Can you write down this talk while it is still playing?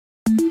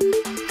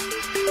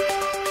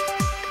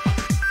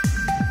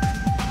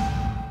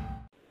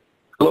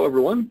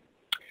everyone.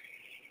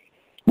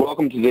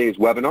 Welcome to today's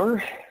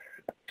webinar.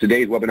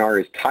 Today's webinar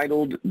is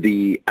titled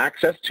The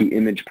Access to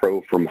Image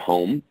Pro from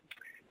Home.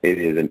 It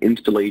is an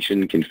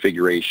installation,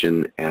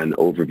 configuration, and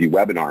overview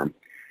webinar.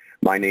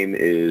 My name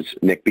is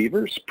Nick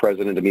Beavers,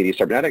 President of Media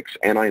Cybernetics,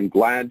 and I am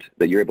glad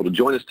that you're able to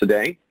join us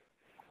today.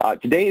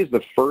 Today is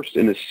the first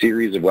in a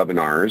series of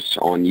webinars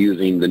on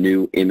using the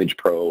new Image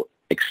Pro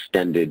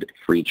extended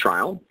free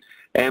trial.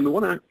 And we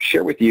want to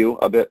share with you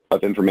a bit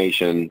of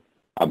information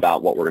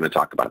about what we're going to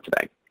talk about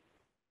today.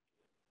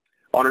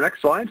 On our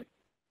next slide,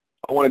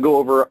 I want to go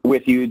over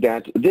with you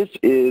that this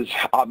is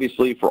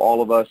obviously for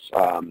all of us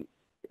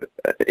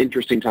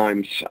interesting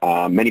times.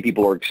 Many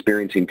people are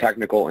experiencing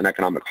technical and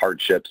economic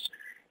hardships,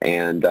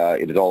 and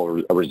it is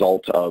all a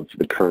result of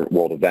the current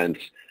world events.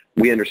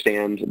 We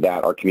understand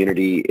that our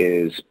community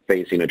is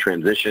facing a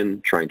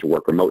transition, trying to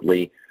work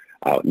remotely,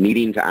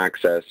 needing to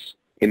access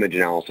image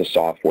analysis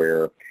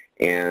software,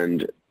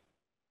 and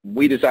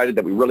we decided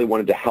that we really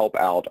wanted to help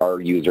out our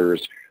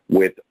users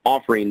with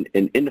offering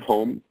an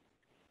in-home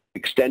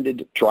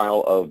extended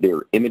trial of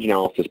their image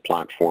analysis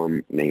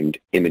platform named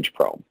Image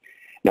Pro.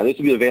 Now, this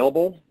will be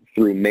available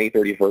through May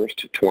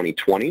 31st,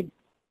 2020,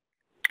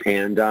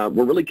 and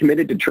we're really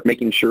committed to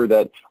making sure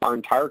that our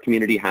entire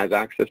community has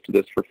access to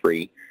this for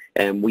free,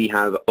 and we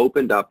have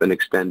opened up and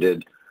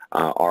extended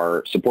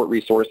our support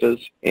resources,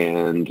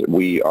 and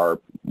we are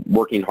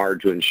working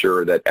hard to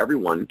ensure that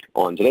everyone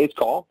on today's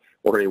call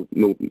or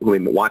who may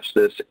watch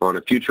this on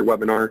a future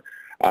webinar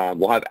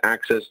will have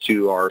access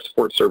to our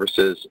support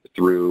services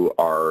through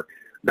our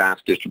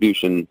vast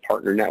distribution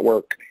partner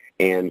network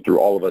and through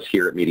all of us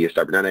here at Media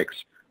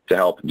Cybernetics to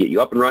help get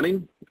you up and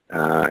running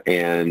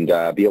and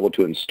be able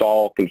to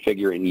install,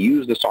 configure, and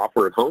use the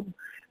software at home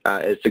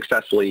as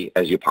successfully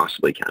as you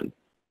possibly can.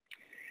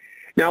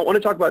 Now, I want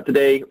to talk about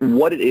today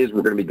what it is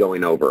we're going to be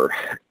going over.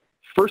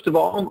 First of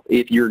all,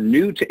 if you're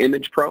new to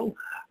Image Pro,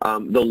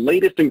 the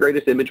latest and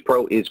greatest Image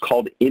Pro is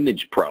called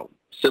Image Pro.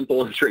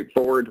 Simple and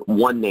straightforward,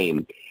 one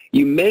name.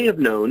 You may have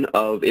known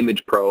of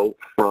Image Pro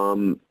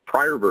from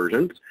prior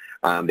versions.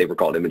 They were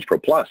called Image Pro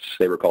Plus.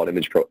 They were called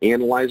Image Pro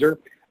Analyzer,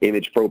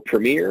 Image Pro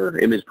Premiere,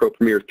 Image Pro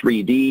Premiere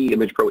 3D,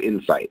 Image Pro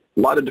Insight. A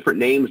lot of different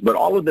names, but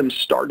all of them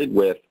started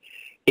with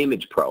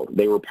Image Pro.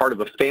 They were part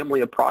of a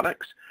family of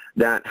products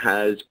that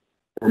has,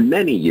 for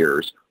many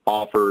years,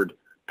 offered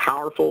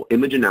powerful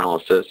image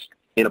analysis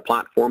in a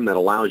platform that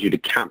allows you to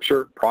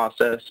capture,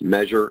 process,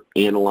 measure,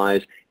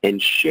 analyze,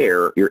 and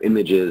share your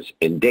images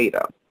and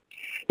data.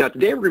 Now,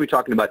 today we're going to be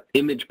talking about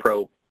Image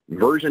Pro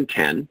version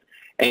 10,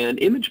 and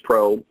Image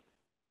Pro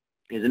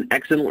is an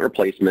excellent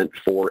replacement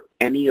for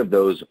any of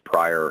those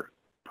prior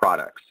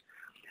products.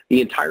 The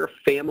entire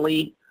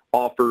family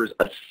offers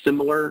a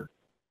similar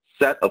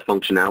set of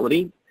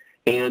functionality,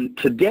 and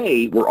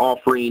today we're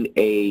offering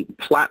a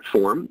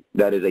platform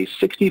that is a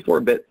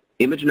 64-bit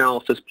image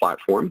analysis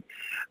platform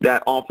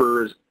that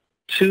offers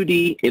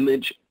 2D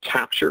image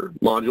capture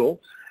module.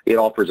 It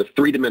offers a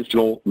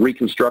three-dimensional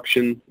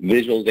reconstruction,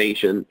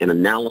 visualization, and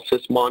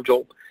analysis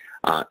module.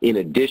 In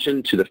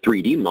addition to the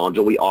 3D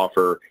module, we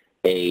offer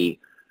a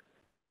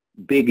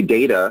big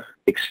data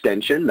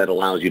extension that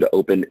allows you to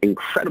open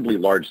incredibly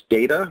large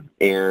data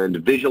and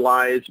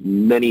visualize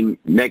many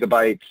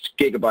megabytes,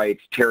 gigabytes,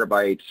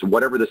 terabytes,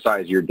 whatever the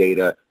size of your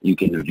data, you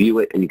can view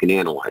it and you can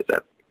analyze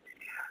it.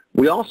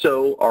 We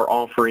also are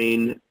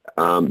offering,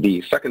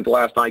 the second to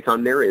last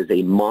icon there is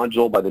a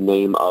module by the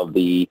name of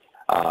the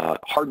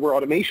hardware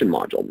automation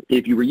module.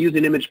 If you were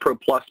using Image Pro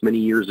Plus many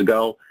years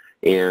ago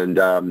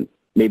and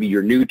maybe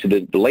you're new to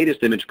the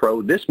latest Image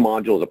Pro, this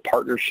module is a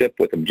partnership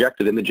with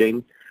Objective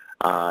Imaging,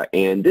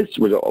 and this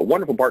was a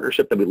wonderful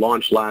partnership that we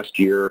launched last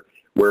year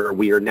where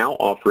we are now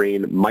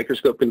offering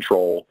microscope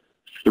control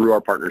through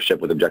our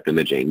partnership with Objective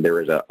Imaging.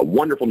 There is a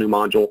wonderful new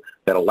module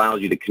that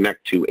allows you to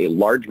connect to a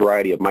large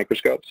variety of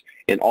microscopes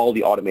and all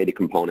the automated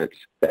components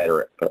that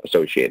are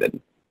associated.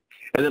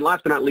 And then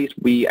last but not least,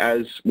 we,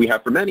 as we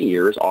have for many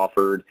years,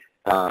 offered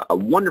a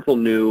wonderful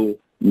new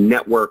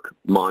network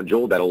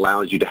module that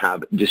allows you to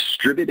have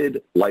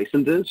distributed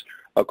licenses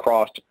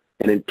across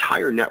an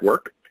entire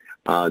network.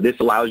 This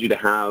allows you to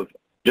have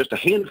just a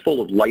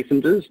handful of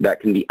licenses that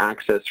can be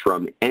accessed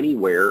from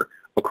anywhere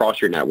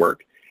across your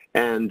network.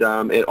 And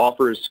it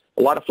offers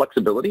a lot of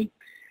flexibility.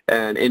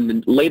 And in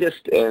the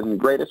latest and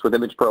greatest with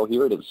Image Pro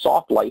here, it is a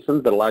soft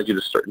license that allows you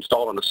to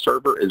install it on a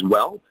server as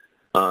well,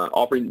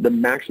 offering the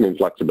maximum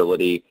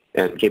flexibility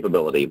and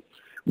capability.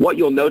 What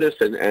you'll notice,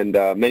 and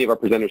many of our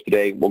presenters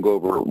today will go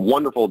over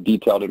wonderful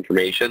detailed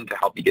information to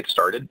help you get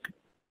started.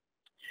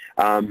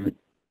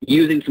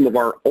 Using some of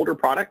our older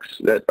products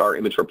that are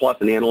Image Pro Plus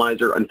and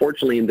Analyzer,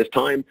 unfortunately in this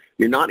time,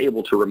 you're not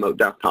able to remote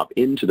desktop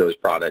into those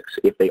products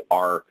if they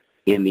are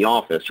in the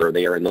office or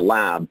they are in the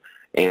lab,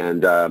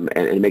 and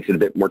it makes it a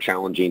bit more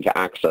challenging to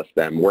access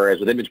them. Whereas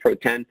with Image Pro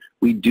 10,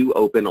 we do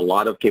open a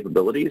lot of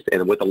capabilities,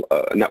 and with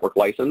a network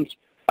license,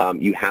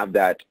 you have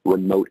that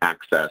remote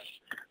access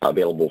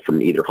available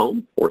from either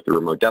home or through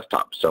remote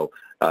desktop. So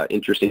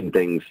interesting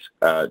things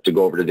to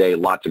go over today,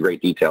 lots of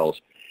great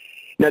details.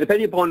 Now,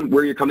 depending upon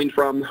where you're coming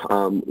from,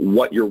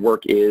 what your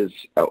work is,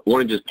 I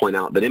want to just point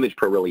out that Image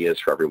Pro really is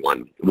for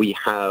everyone. We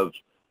have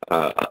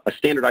a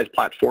standardized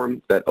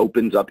platform that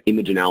opens up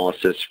image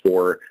analysis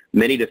for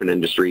many different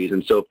industries.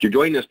 And so if you're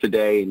joining us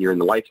today and you're in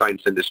the life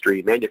science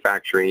industry,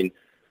 manufacturing,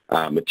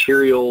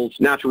 materials,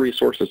 natural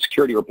resources,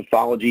 security, or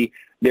pathology,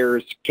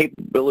 there's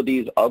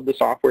capabilities of the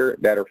software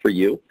that are for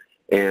you.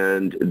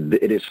 And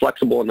it is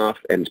flexible enough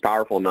and it's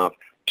powerful enough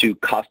to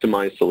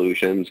customize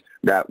solutions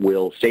that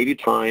will save you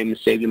time,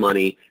 save you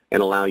money,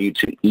 and allow you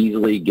to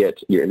easily get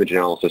your image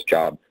analysis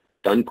job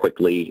done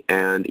quickly.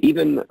 And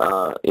even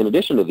in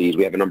addition to these,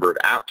 we have a number of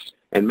apps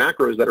and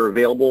macros that are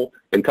available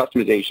and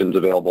customizations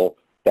available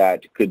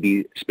that could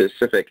be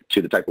specific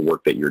to the type of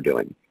work that you're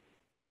doing.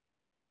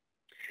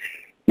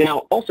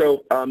 Now,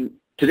 also,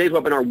 today's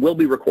webinar will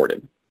be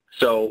recorded.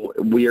 So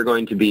we are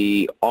going to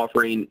be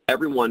offering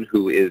everyone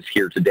who is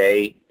here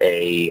today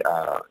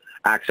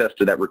access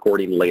to that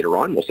recording later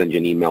on. We'll send you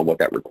an email with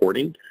that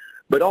recording.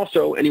 But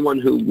also, anyone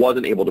who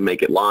wasn't able to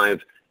make it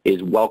live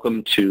is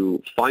welcome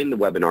to find the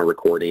webinar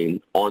recording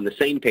on the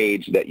same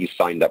page that you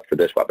signed up for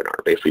this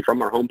webinar. Basically,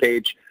 from our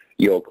homepage,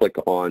 you'll click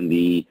on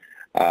the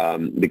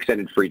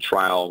extended free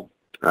trial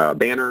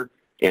banner,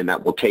 and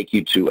that will take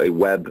you to a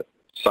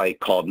website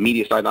called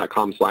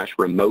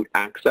mediacy.com/remote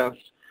access.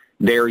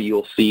 There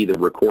you'll see the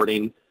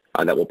recording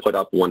that we'll put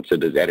up once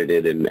it is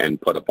edited and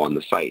put up on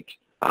the site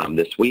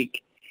this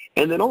week.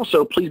 And then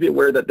also, please be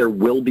aware that there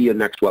will be a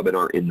next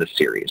webinar in the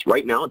series.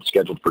 Right now, it's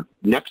scheduled for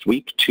next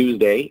week,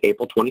 Tuesday,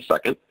 April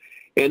 22nd.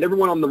 And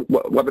everyone on the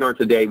webinar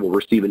today will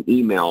receive an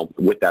email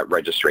with that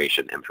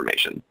registration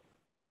information.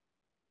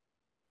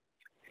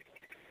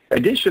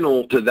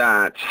 Additional to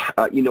that,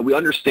 we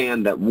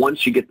understand that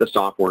once you get the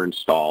software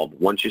installed,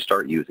 once you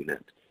start using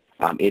it,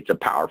 it's a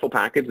powerful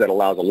package that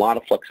allows a lot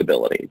of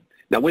flexibility.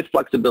 Now, with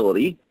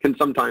flexibility can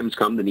sometimes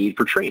come the need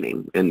for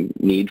training and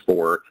need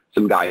for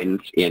some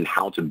guidance in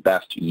how to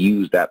best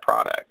use that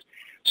product.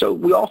 So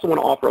we also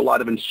want to offer a lot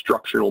of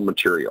instructional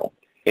material.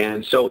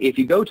 And so if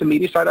you go to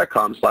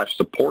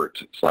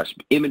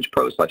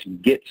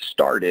mediacy.com/support/imagepro/get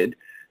started,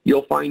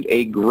 you'll find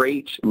a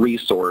great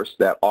resource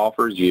that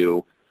offers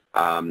you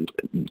option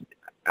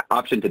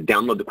to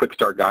download the quick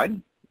start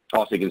guide.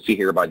 Also, you can see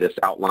here by this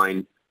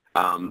outline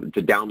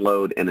to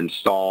download and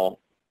install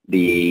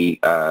the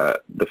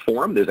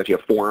forum. There's actually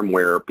a forum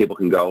where people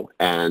can go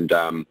and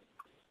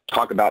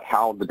talk about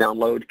how the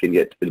download can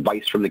get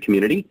advice from the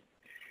community.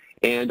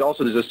 And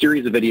also there's a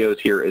series of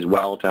videos here as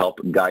well to help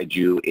guide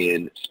you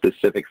in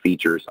specific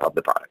features of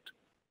the product.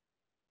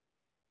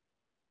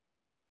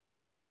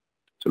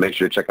 So make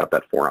sure to check out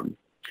that forum.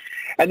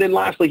 And then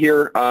lastly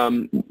here,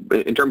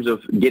 in terms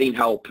of getting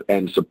help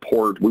and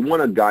support, we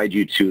want to guide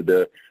you to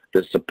the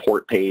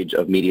support page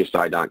of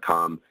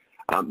mediacy.com.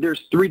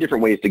 There's 3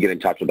 different ways to get in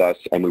touch with us,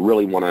 and we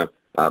really want to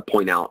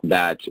point out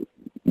that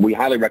we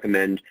highly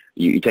recommend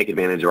you take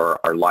advantage of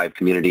our live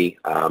community.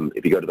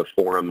 If you go to the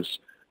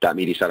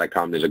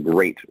forums.mediacy.com, there's a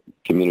great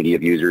community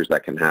of users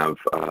that can have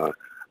a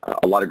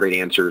lot of great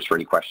answers for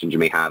any questions you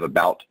may have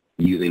about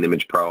using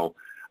Image Pro.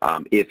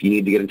 If you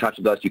need to get in touch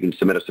with us, you can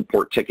submit a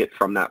support ticket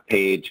from that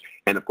page.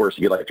 And of course,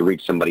 if you'd like to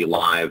reach somebody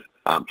live,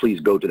 please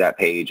go to that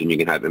page and you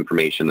can have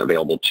information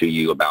available to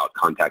you about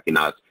contacting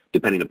us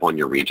depending upon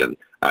your region.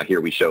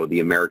 Here we show the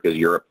Americas,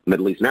 Europe,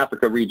 Middle East, and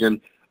Africa region,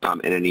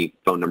 and any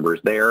phone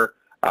numbers there.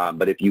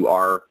 But if you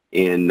are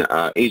in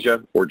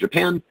Asia or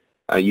Japan,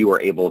 you are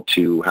able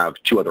to have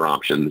 2 other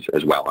options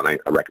as well, and I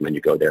recommend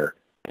you go there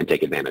and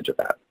take advantage of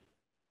that.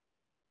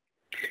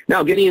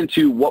 Now, getting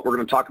into what we're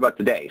going to talk about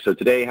today. So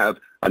today I have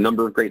a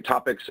number of great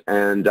topics,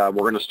 and we're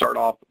going to start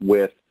off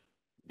with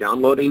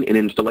downloading and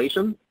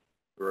installation.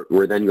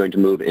 We're then going to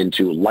move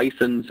into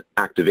license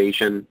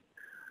activation,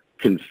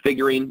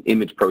 configuring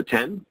Image Pro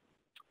 10,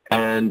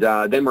 and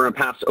then we're going to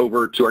pass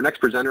over to our next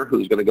presenter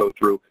who's going to go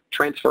through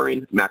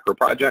transferring macro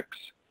projects,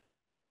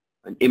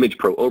 an Image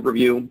Pro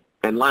overview,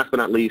 and last but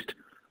not least,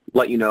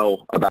 let you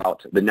know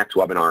about the next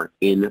webinar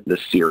in the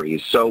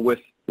series. So with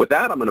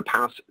that, I'm going to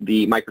pass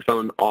the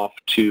microphone off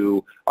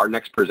to our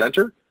next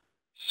presenter,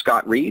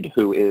 Scott Reed,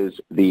 who is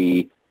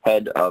the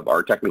head of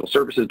our technical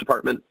services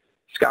department.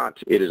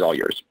 Scott, it is all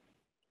yours.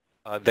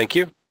 Thank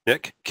you.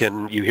 Nick,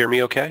 can you hear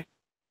me okay?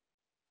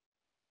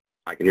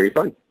 I can hear you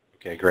fine.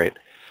 Okay, great.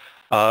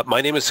 My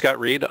name is Scott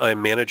Reed.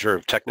 I'm Manager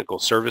of Technical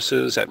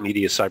Services at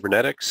Media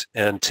Cybernetics,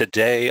 and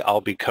today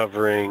I'll be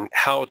covering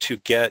how to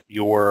get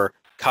your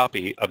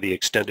copy of the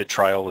extended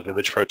trial of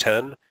Image Pro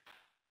 10,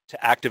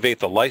 to activate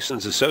the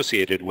license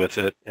associated with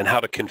it, and how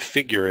to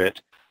configure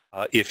it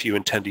if you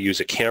intend to use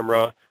a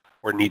camera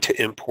or need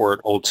to import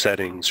old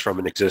settings from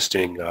an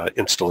existing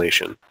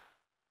installation.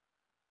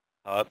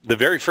 The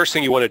very first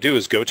thing you want to do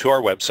is go to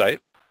our website,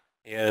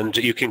 and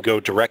you can go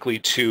directly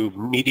to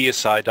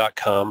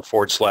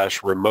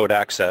mediacy.com/remote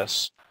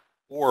access,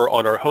 or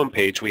on our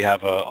homepage we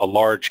have a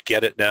large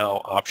Get It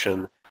Now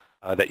option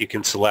that you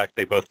can select.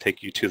 They both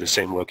take you to the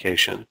same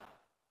location.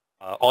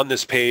 On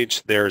this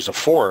page there's a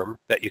form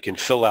that you can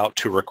fill out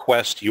to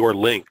request your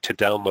link to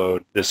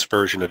download this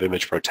version of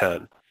Image Pro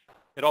 10.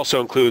 It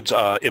also includes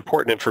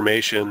important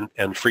information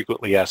and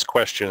frequently asked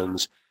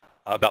questions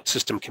about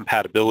system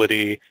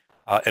compatibility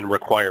and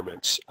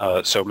requirements.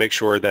 So make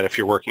sure that if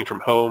you're working from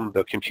home,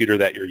 the computer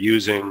that you're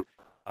using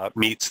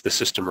meets the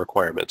system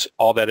requirements.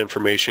 All that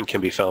information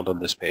can be found on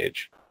this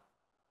page.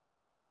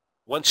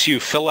 Once you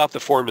fill out the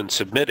form and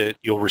submit it,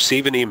 you'll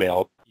receive an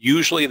email.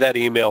 Usually that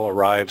email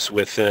arrives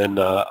within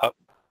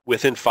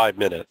 5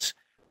 minutes,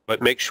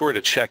 but make sure to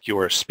check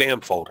your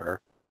spam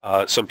folder.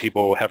 Some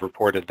people have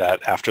reported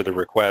that after the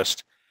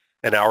request,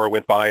 an hour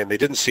went by and they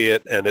didn't see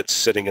it, and it's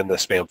sitting in the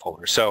spam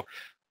folder. So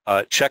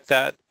check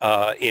that,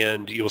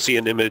 and you'll see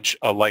an image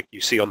like you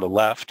see on the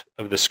left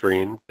of the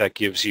screen that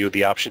gives you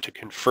the option to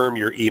confirm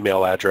your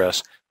email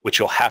address, which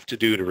you'll have to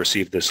do to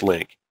receive this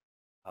link.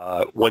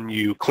 When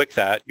you click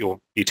that,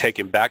 you'll be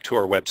taken back to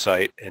our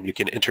website, and you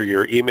can enter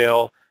your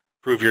email,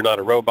 prove you're not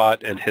a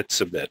robot, and hit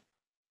submit.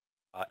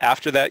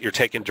 After that, you're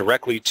taken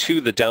directly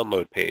to the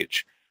download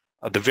page.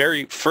 The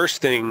very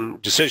first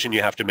decision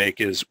you have to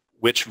make is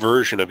which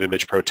version of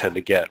Image Pro 10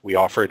 to get. We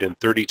offer it in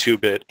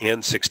 32-bit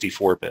and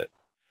 64-bit.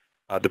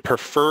 The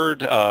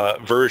preferred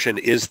version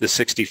is the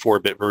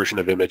 64-bit version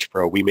of Image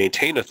Pro. We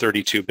maintain a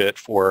 32-bit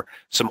for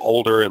some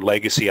older and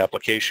legacy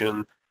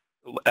applications,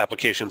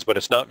 but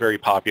it's not very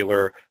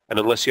popular. And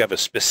unless you have a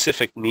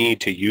specific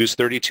need to use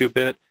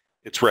 32-bit,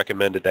 it's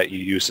recommended that you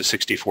use the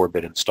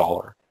 64-bit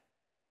installer.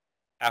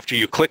 After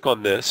you click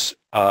on this,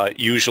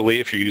 usually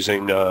if you're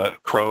using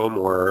Chrome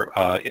or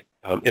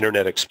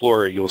Internet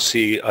Explorer, you'll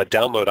see a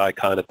download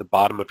icon at the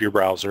bottom of your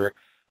browser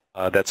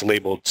that's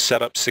labeled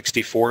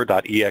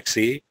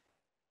setup64.exe.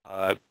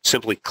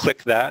 Simply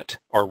click that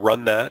or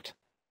run that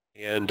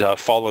and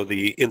follow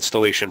the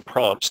installation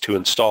prompts to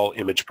install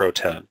Image Pro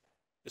 10.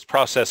 This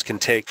process can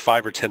take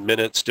 5 or 10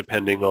 minutes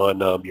depending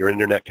on your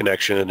internet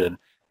connection and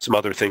some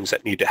other things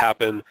that need to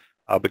happen,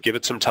 but give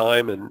it some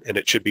time and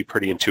it should be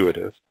pretty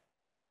intuitive.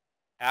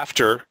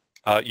 After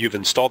you've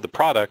installed the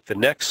product, the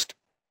next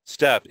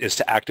step is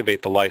to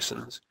activate the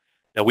license.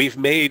 Now, we've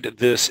made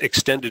this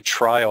extended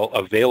trial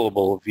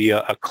available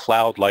via a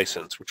cloud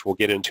license, which we'll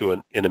get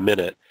into in a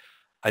minute.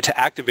 To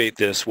activate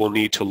this, we'll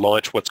need to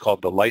launch what's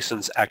called the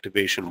License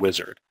Activation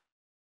Wizard.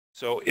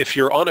 So if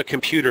you're on a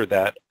computer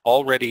that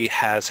already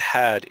has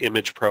had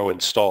Image Pro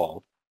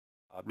installed,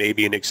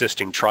 maybe an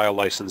existing trial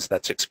license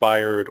that's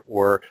expired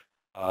or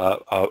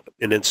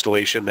an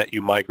installation that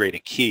you migrate a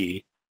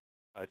key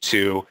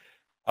to,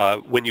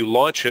 when you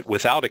launch it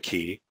without a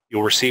key,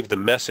 you'll receive the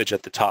message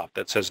at the top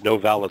that says no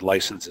valid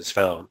license is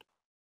found.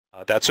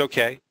 That's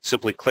okay.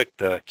 Simply click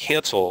the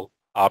cancel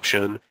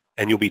option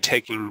and you'll be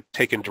taken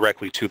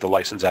directly to the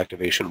License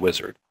Activation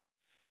Wizard.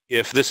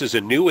 If this is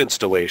a new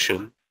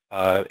installation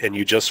and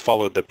you just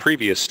followed the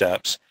previous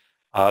steps,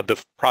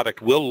 the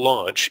product will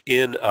launch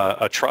in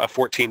a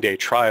 14-day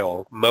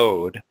trial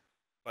mode,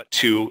 but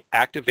to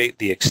activate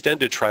the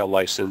extended trial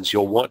license,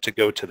 you'll want to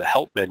go to the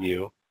Help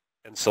menu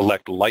and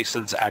select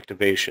License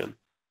Activation,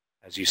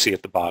 as you see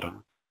at the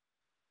bottom.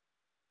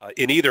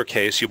 In either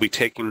case, you'll be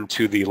taken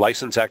to the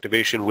License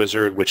Activation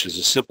Wizard, which is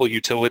a simple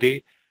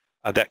utility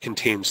that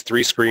contains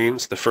 3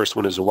 screens. The first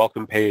one is a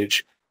welcome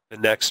page. The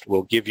next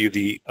will give you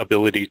the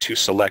ability to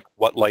select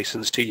what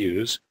license to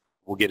use.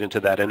 We'll get into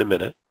that in a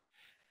minute.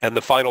 And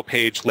the final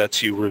page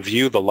lets you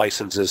review the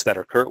licenses that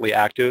are currently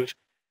active,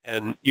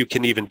 and you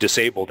can even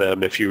disable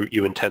them if you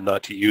intend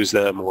not to use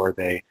them or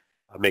they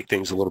make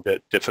things a little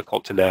bit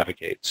difficult to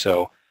navigate.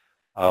 So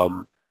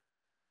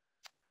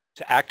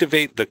to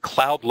activate the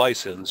cloud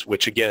license,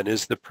 which again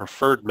is the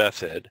preferred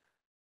method,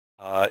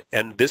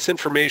 and this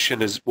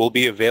information will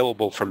be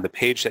available from the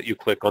page that you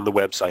click on the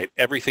website.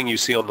 Everything you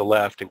see on the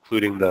left,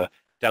 including the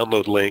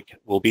download link,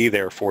 will be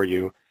there for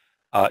you.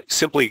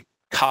 Simply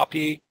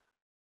copy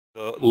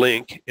the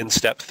link in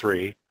step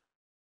 3,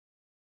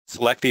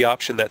 select the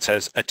option that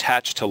says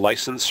Attach to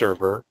License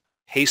Server,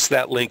 paste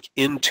that link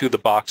into the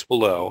box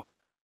below,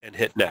 and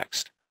hit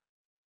Next.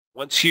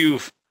 Once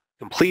you've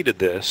completed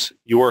this,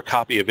 your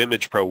copy of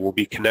Image Pro will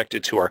be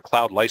connected to our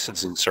cloud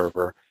licensing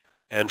server,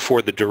 and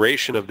for the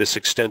duration of this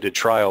extended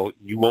trial,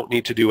 you won't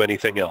need to do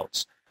anything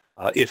else.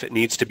 If it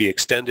needs to be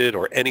extended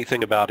or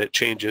anything about it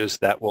changes,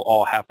 that will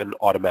all happen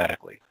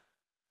automatically.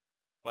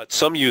 But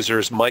some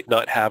users might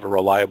not have a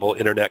reliable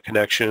internet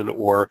connection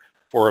or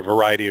for a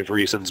variety of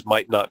reasons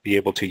might not be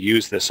able to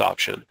use this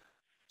option.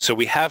 So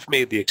we have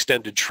made the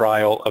extended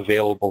trial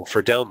available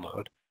for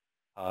download.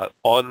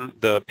 On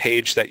the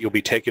page that you'll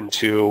be taken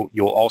to,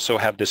 you'll also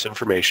have this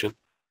information.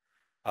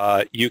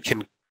 You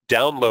can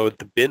download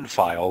the bin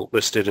file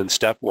listed in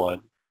step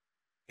 1,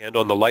 and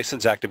on the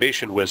License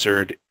Activation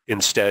Wizard,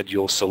 instead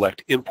you'll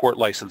select Import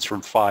License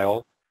from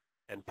File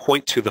and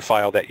point to the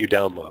file that you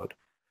download.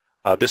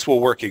 This will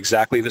work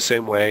exactly the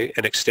same way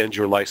and extend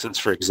your license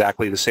for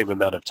exactly the same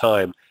amount of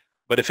time.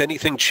 But if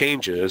anything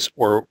changes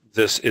or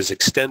this is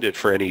extended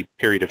for any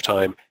period of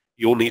time,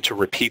 you'll need to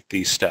repeat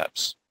these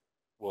steps.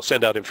 We'll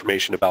send out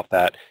information about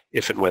that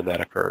if and when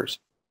that occurs.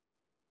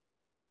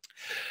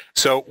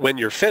 So when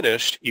you're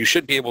finished, you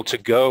should be able to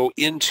go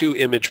into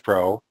Image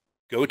Pro,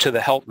 go to the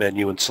Help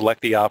menu and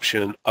select the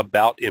option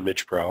About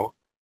Image Pro,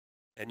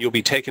 and you'll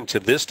be taken to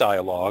this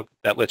dialog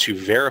that lets you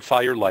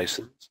verify your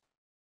license.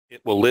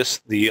 It will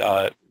list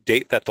the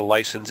date that the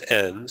license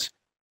ends.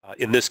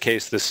 In this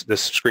case, this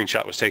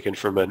screenshot was taken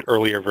from an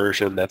earlier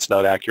version that's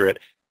not accurate.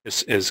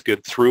 This is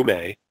good through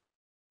May.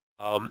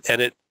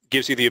 And it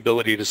gives you the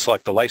ability to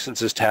select the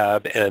Licenses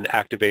tab and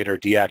activate or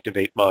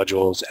deactivate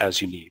modules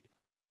as you need.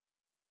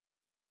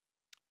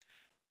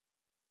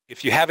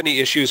 If you have any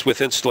issues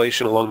with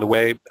installation along the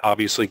way,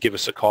 obviously give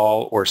us a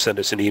call or send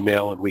us an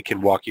email and we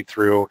can walk you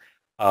through.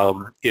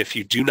 If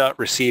you do not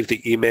receive the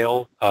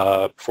email,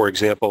 for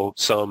example,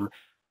 some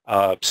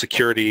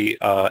security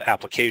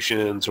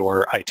applications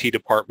or IT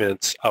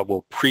departments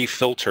will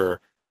pre-filter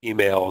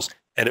emails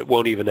and it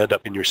won't even end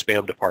up in your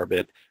spam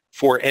department.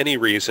 For any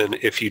reason,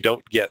 if you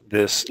don't get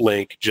this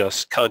link,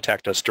 just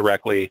contact us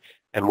directly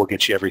and we'll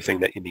get you everything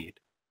that you need.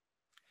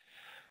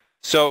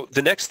 So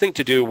the next thing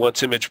to do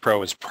once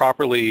ImagePro is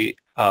properly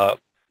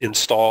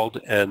installed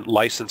and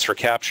licensed for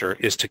capture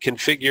is to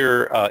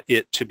configure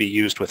it to be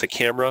used with a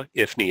camera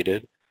if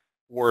needed,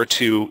 or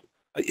to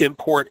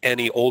import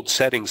any old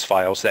settings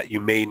files that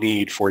you may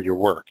need for your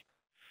work.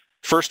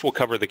 First, we'll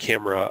cover the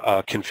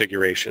camera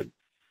configuration.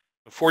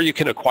 Before you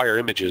can acquire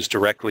images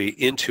directly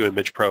into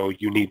ImagePro,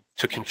 you need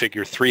to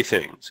configure three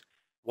things.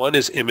 One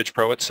is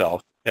ImagePro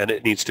itself, and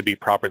it needs to be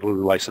properly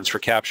licensed for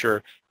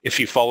capture. If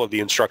you follow the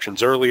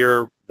instructions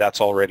earlier,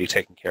 that's already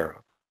taken care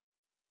of.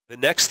 The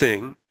next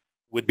thing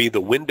would be the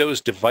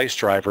Windows device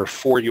driver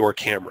for your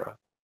camera.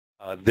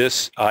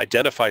 This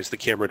identifies the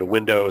camera to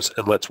Windows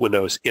and lets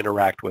Windows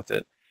interact with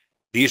it.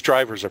 These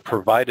drivers are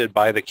provided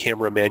by the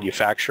camera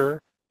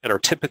manufacturer and are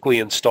typically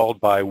installed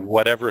by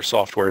whatever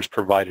software is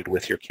provided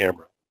with your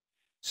camera.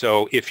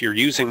 So if you're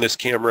using this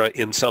camera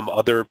in some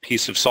other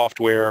piece of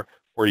software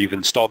or you've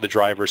installed the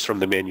drivers from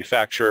the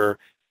manufacturer,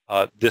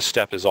 this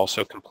step is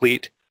also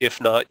complete.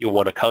 If not, you'll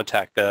want to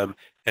contact them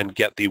and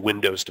get the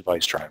Windows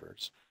device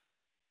drivers.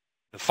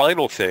 The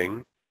final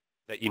thing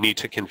that you need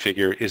to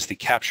configure is the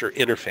capture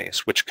interface,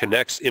 which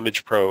connects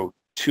ImagePro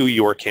to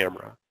your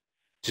camera.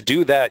 To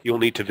do that, you'll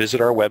need to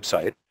visit our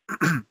website,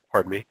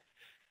 pardon me,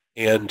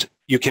 and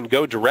you can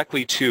go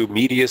directly to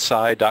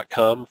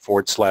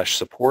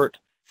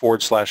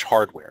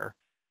mediacy.com/support/hardware,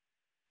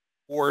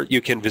 or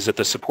you can visit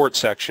the support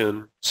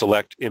section,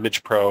 select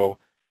ImagePro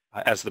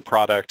as the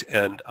product,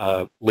 and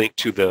link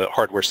to the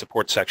hardware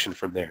support section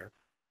from there.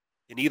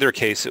 In either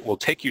case, it will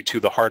take you to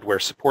the Hardware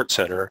Support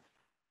Center,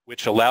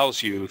 which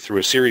allows you, through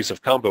a series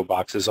of combo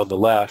boxes on the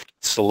left,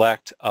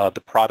 select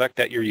the product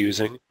that you're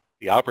using,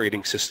 the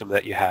operating system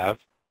that you have,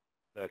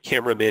 the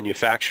camera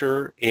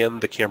manufacturer,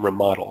 and the camera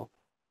model.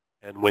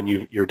 And when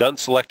you're done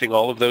selecting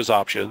all of those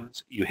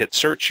options, you hit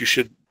search, you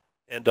should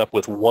end up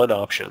with one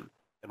option,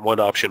 and one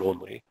option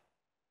only.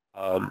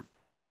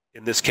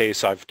 In this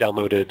case, I've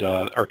downloaded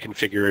or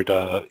configured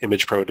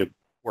ImagePro to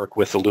work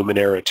with the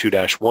Luminera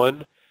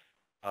 2-1.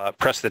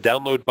 Press the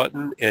download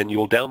button and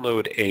you'll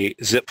download a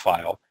zip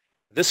file.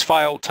 This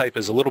file type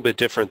is a little bit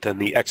different than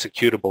the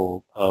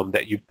executable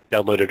that you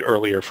downloaded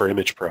earlier for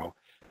ImagePro.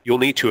 You'll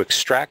need to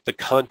extract the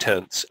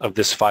contents of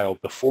this file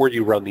before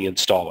you run the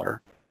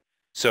installer.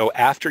 So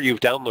after you've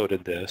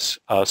downloaded this,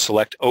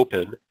 select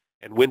Open,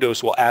 and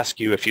Windows will ask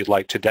you if you'd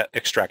like to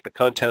extract the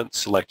contents.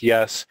 Select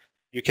Yes.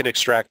 You can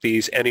extract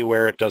these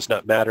anywhere. It does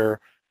not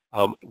matter.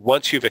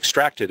 Once you've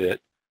extracted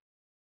it,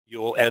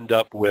 you'll end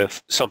up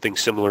with something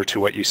similar to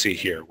what you see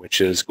here,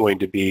 which is going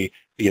to be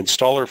the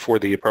installer for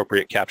the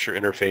appropriate capture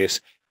interface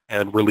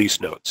and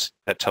release notes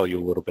that tell you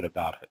a little bit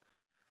about it.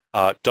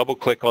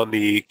 Double-click on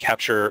the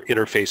capture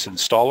interface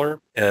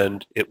installer,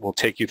 and it will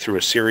take you through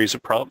a series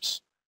of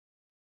prompts.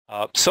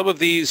 Some of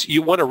these,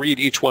 you want to read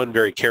each one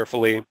very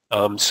carefully.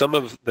 Some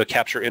of the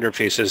capture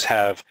interfaces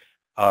have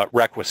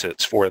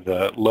requisites for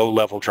the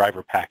low-level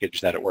driver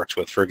package that it works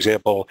with. For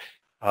example,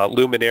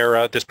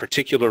 Luminera, this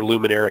particular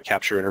Luminera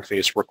capture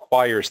interface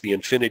requires the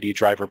Infinity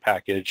driver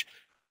package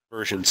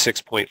version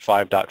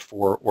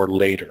 6.5.4 or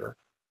later.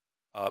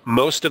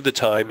 Most of the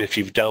time, if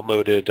you've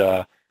downloaded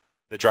the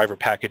driver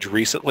package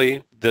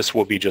recently, this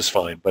will be just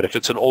fine. But if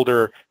it's an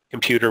older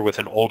computer with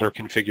an older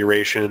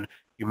configuration,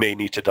 you may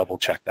need to double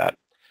check that.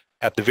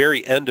 At the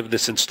very end of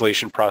this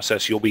installation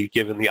process, you'll be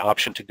given the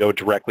option to go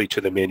directly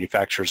to the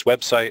manufacturer's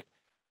website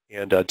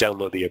and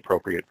download the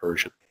appropriate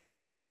version.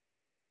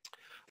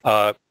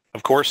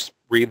 Of course,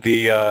 read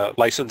the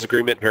license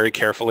agreement very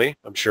carefully.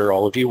 I'm sure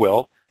all of you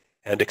will,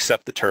 and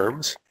accept the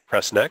terms.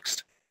 Press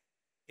Next,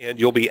 and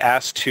you'll be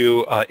asked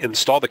to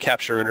install the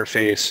capture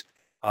interface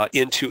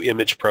into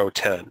ImagePro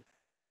 10.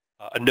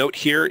 A note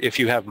here, if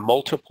you have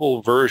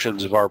multiple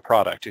versions of our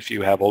product, if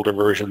you have older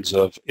versions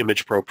of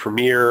ImagePro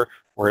Premiere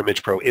or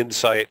ImagePro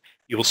Insight,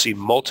 you will see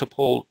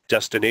multiple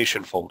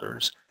destination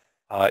folders.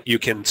 You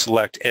can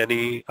select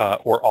any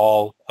or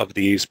all of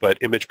these, but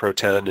ImagePro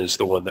 10 is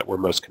the one that we're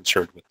most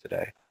concerned with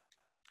today.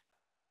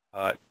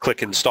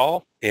 Click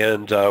Install,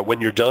 and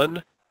when you're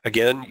done,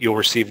 again, you'll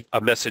receive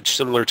a message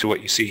similar to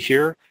what you see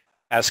here,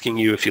 asking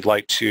you if you'd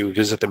like to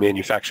visit the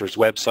manufacturer's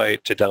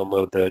website to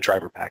download the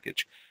driver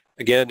package.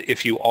 Again,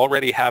 if you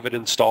already have it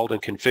installed and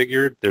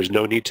configured, there's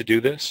no need to do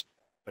this,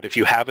 but if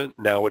you haven't,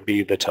 now would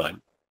be the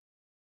time.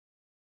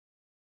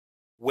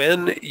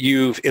 When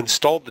you've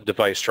installed the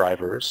device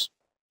drivers,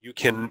 you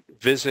can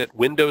visit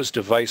Windows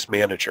Device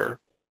Manager.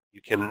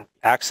 You can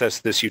access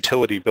this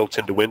utility built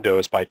into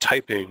Windows by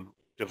typing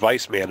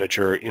Device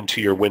Manager into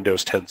your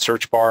Windows 10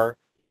 search bar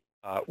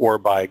or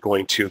by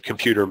going to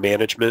Computer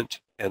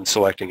Management and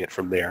selecting it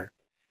from there.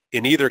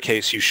 In either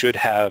case, you should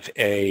have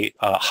a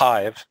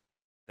hive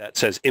that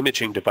says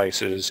Imaging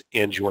Devices,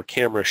 and your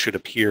camera should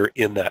appear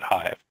in that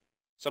hive.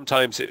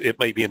 Sometimes it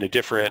might be in a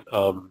different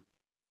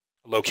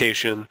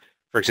location.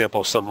 For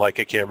example, some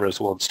Leica cameras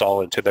will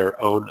install into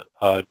their own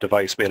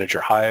device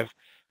manager hive,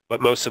 but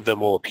most of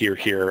them will appear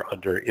here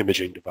under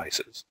Imaging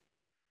Devices.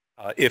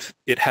 If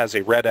it has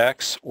a red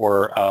X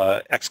or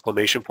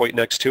exclamation point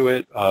next to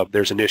it,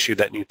 there's an issue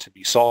that needs to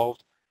be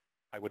solved.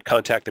 I would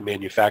contact the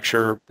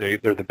manufacturer. They're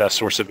the best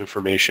source of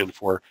information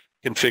for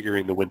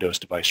configuring the Windows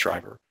device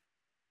driver.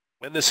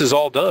 When this is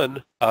all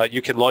done,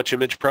 you can launch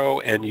Image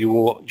Pro, and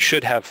you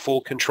should have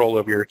full control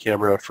of your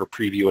camera for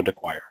preview and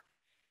acquire.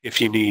 If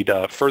you need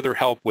further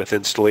help with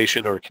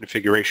installation or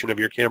configuration of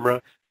your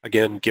camera,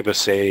 again, give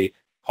us a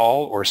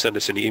call or send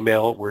us an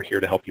email. We're here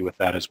to help you with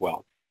that as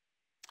well.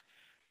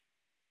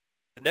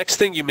 The next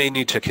thing you may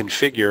need to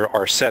configure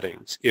are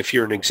settings. If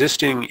you're an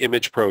existing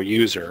Image Pro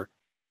user,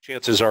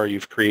 chances are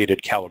you've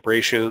created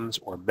calibrations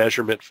or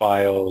measurement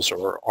files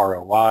or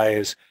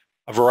ROIs,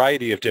 a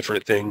variety of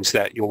different things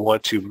that you'll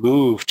want to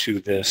move to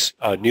this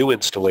new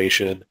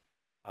installation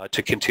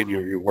to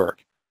continue your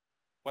work.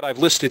 What I've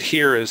listed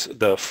here is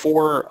the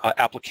four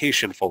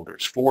application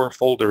folders, four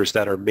folders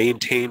that are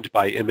maintained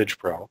by Image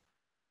Pro.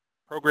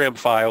 Program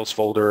Files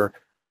folder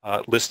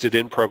listed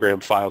in Program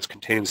Files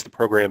contains the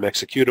program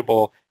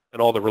executable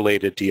and all the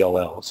related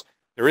DLLs.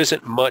 There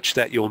isn't much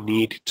that you'll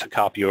need to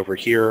copy over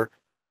here.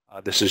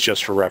 This is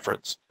just for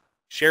reference.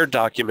 Shared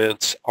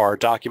documents are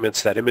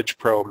documents that Image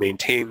Pro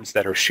maintains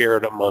that are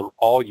shared among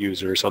all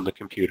users on the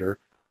computer.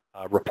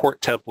 Report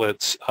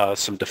templates,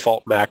 some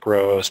default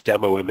macros,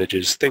 demo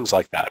images, things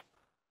like that.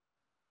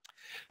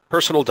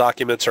 Personal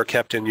documents are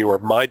kept in your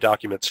My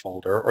Documents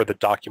folder or the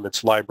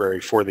Documents library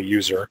for the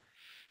user.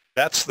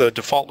 That's the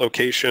default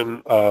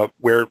location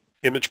where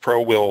Image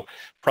Pro will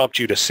prompt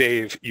you to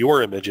save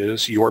your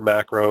images, your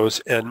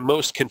macros, and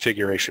most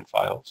configuration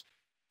files.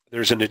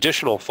 There's an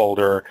additional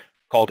folder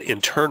called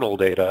Internal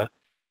Data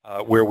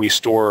where we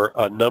store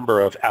a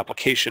number of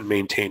application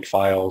maintained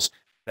files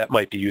that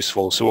might be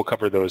useful, so we'll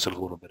cover those in a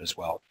little bit as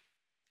well.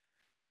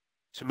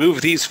 To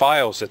move these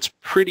files, it's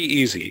pretty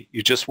easy.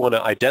 You just want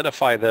to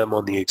identify them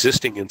on the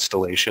existing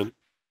installation,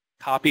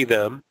 copy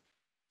them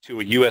to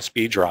a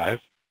USB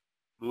drive,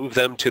 move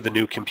them to the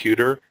new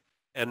computer,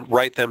 and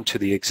write them to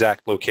the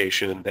exact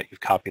location that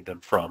you've copied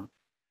them from.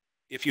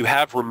 If you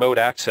have remote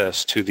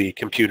access to the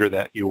computer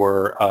that you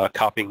are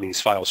copying these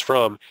files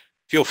from,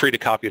 feel free to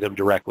copy them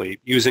directly.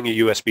 Using a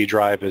USB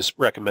drive is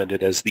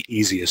recommended as the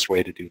easiest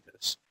way to do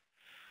this.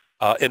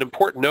 An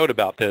important note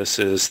about this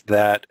is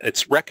that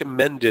it's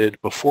recommended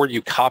before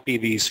you copy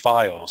these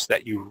files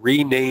that you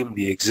rename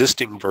the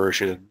existing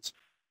versions.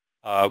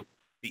 The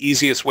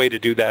easiest way to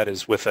do that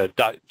is with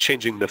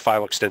changing the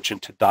file extension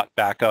to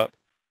 .backup.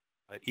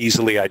 It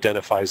easily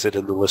identifies it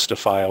in the list of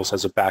files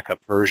as a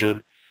backup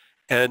version.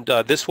 And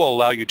this will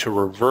allow you to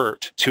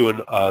revert to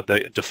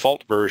the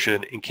default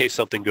version in case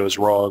something goes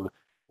wrong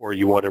or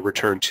you want to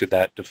return to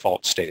that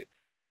default state.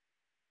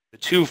 The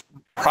two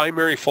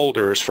primary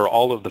folders for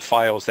all of the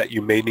files that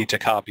you may need to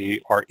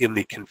copy are in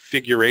the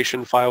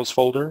Configuration Files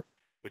folder,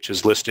 which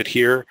is listed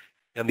here,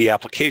 and the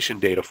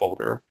Application Data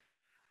folder.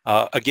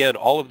 Again,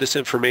 all of this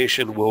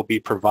information will be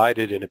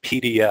provided in a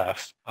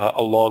PDF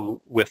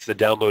along with the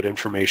download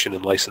information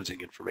and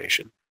licensing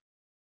information.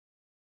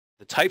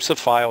 The types of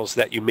files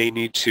that you may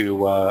need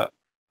to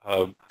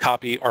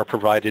copy are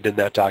provided in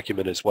that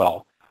document as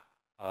well.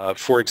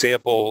 For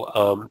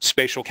example,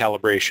 spatial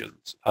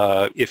calibrations.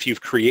 If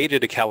you've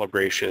created a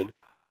calibration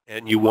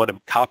and you want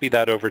to copy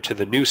that over to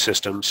the new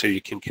system so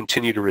you can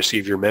continue to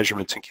receive your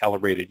measurements in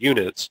calibrated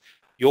units,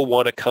 you'll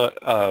want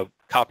to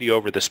copy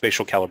over the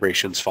spatial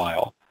calibrations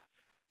file.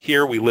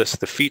 Here we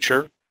list the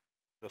feature,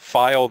 the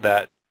file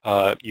that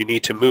you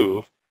need to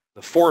move,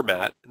 the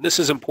format, and this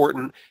is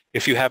important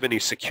if you have any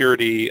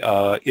security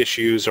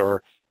issues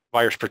or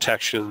virus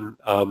protection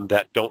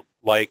that don't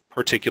like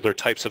particular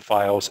types of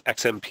files.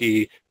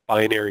 XMP,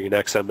 binary, and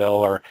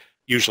XML are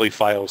usually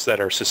files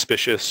that are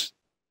suspicious.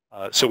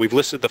 So we've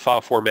listed the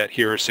file format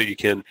here so you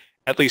can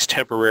at least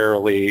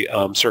temporarily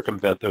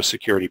circumvent those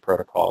security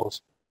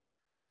protocols.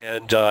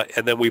 And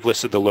then we've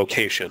listed the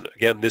location.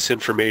 Again, this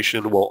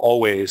information will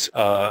always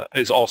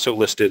is also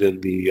listed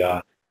in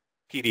the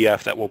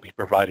PDF that will be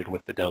provided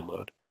with the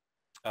download.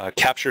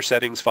 Capture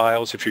settings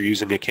files, if you're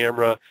using a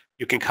camera,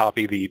 you can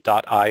copy the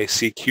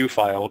 .icq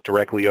file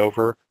directly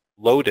over,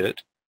 load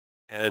it,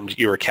 and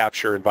your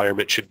capture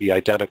environment should be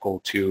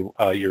identical to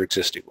your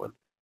existing one.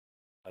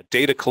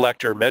 Data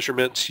collector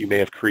measurements, you may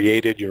have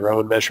created your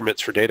own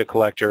measurements for data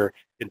collector,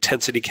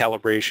 intensity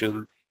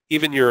calibration,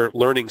 even your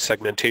learning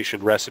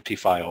segmentation recipe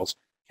files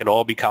can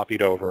all be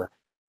copied over.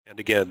 And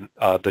again,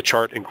 the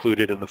chart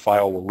included in the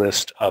file will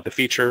list the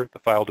feature, the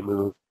file to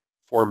move,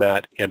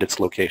 format, and its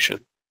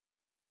location.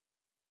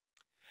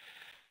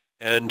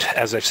 And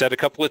as I've said a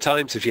couple of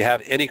times, if you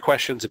have any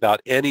questions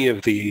about any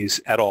of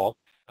these at all,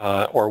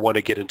 or want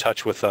to get in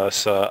touch with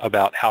us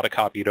about how to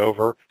copy it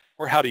over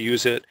or how to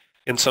use it,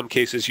 in some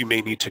cases you may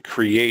need to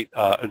create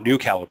a new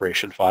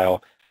calibration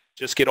file.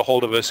 Just get a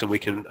hold of us and we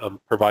can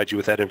provide you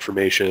with that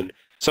information,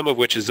 some of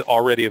which is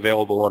already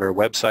available on our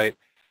website.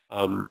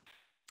 I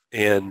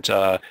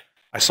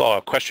saw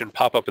a question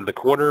pop up in the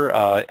corner.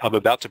 I'm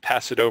about to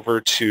pass it over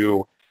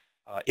to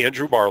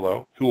Andrew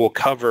Barlow, who will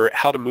cover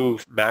how to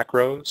move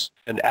macros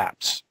and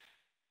apps.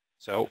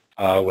 So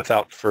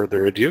without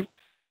further ado,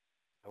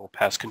 I will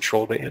pass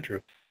control to Andrew.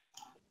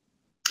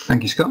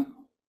 Thank you, Scott.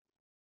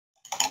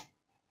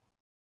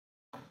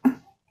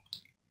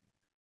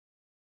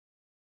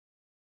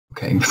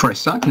 Okay, before I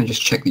start, can I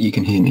just check that you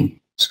can hear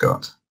me,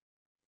 Scott?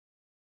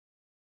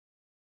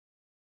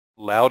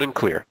 Loud and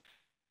clear.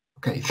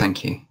 Okay,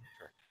 thank you.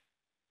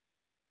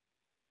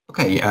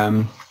 Okay,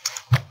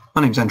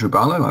 my name's Andrew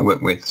Barlow. I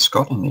work with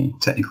Scott in the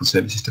Technical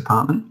Services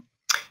Department.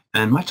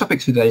 And my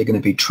topics today are going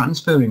to be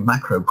transferring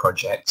macro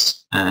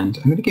projects, and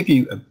I'm going to give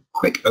you a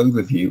quick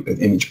overview of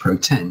Image Pro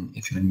 10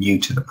 if you're new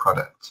to the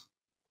product.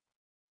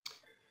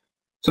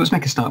 So let's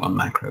make a start on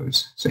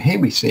macros. So here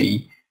we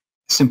see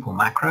a simple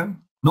macro,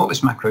 and all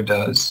this macro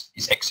does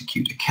is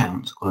execute a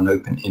count on an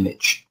open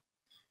image.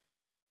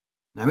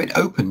 Now it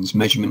opens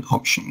measurement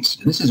options,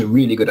 and this is a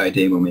really good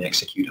idea when we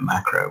execute a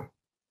macro.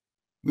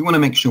 We want to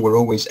make sure we're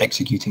always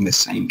executing the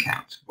same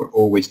count. We're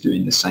always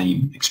doing the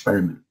same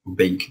experiment. We're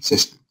being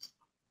consistent.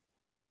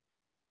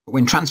 But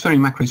when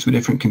transferring macros to a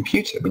different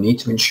computer, we need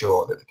to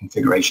ensure that the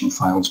configuration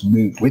files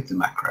move with the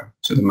macro,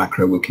 so the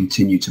macro will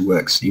continue to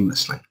work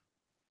seamlessly.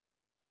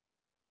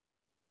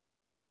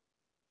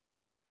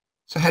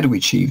 So how do we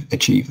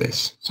achieve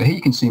this? So here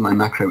you can see my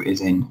macro is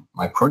in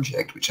my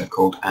project, which I've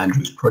called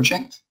Andrew's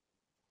project.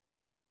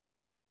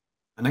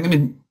 And I'm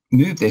going to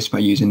move this by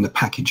using the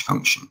package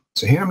function.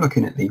 So here I'm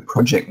looking at the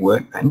project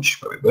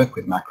workbench where we work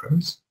with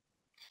macros.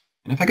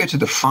 And if I go to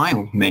the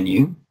file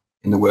menu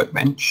in the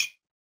workbench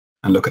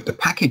and look at the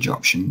package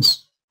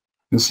options,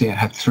 you'll see I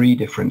have 3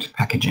 different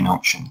packaging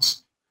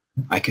options.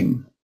 I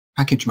can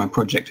package my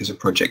project as a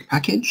project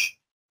package,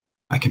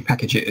 I can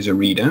package it as a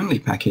read-only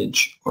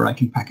package, or I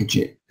can package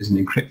it as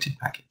an encrypted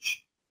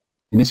package.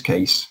 In this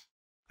case,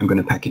 I'm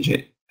going to package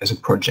it as a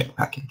project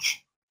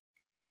package.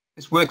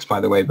 This works,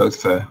 by the way,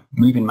 both for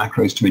moving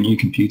macros to a new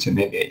computer,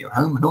 maybe at your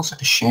home, and also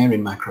for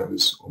sharing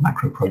macros or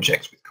macro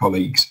projects with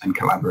colleagues and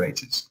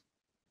collaborators.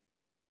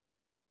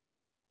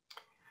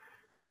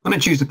 When I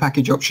choose the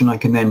package option, I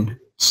can then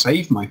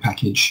save my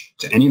package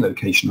to any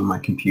location on my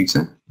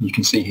computer. You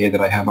can see here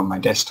that I have on my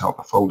desktop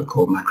a folder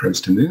called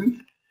Macros to Move,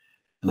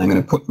 and I'm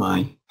going to put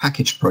my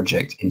packaged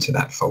project into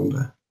that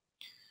folder.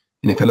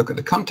 And if I look at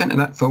the content of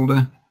that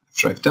folder,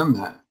 after I've done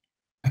that,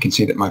 I can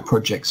see that my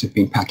projects have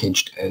been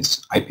packaged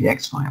as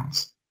IPX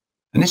files.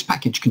 And this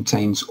package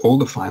contains all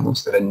the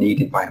files that are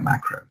needed by a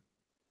macro.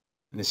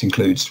 And this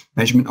includes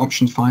measurement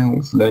options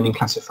files, learning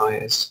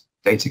classifiers,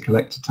 data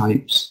collector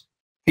types,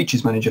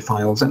 features manager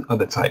files, and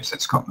other types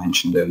that Scott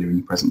mentioned earlier in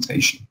the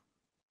presentation.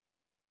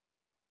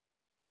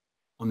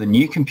 On the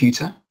new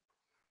computer,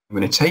 I'm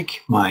going to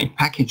take my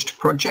packaged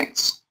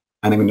projects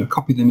and I'm going to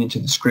copy them into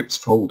the scripts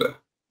folder,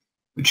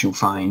 which you'll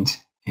find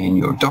in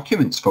your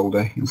Documents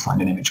folder. You'll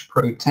find an Image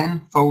Pro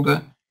 10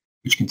 folder,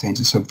 which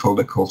contains a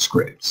subfolder called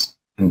Scripts.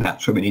 And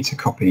that's where we need to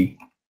copy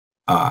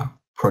our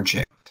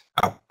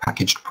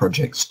packaged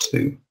projects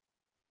to.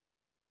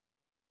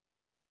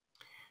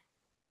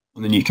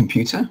 On the new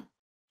computer,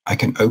 I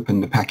can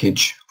open the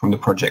package from the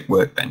project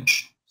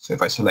workbench. So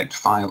if I select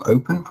File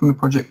Open from the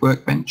project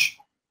workbench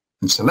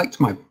and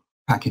select my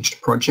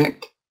packaged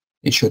project,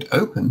 it should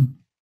open,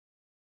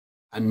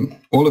 and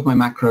all of my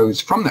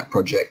macros from that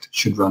project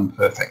should run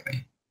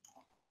perfectly.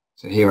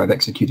 So here I've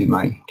executed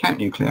my count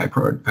nuclei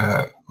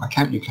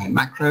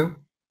macro,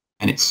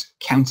 and it's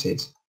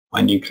counted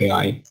my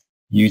nuclei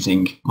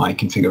using my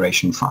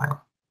configuration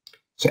file.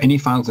 So any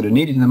files that are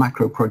needed in the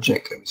macro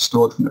project are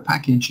stored from the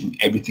package, and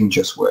everything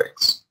just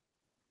works.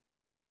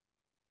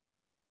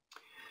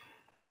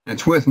 Now,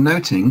 it's worth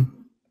noting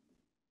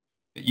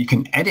that you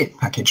can edit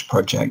packaged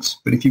projects,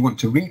 but if you want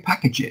to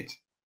repackage it,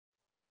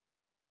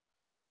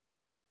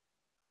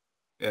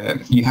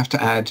 you have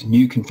to add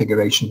new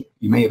configuration.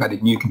 You may have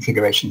added new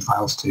configuration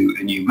files to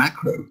a new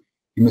macro.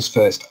 You must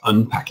first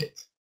unpack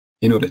it.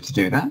 In order to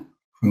do that,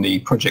 from the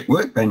project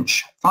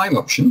workbench file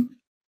option,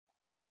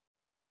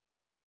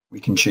 we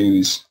can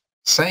choose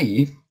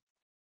Save,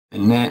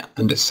 and there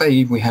under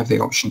Save we have the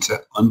option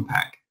to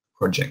unpack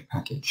project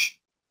package.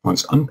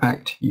 Once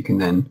unpacked, you can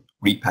then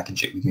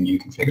repackage it with your new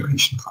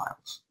configuration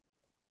files.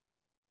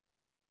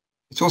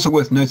 It's also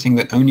worth noting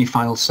that only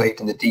files saved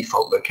in the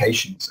default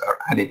locations are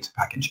added to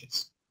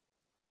packages.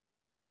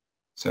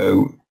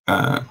 So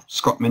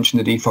Scott mentioned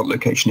the default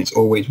location. It's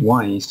always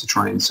wise to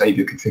try and save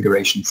your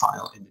configuration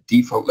file in the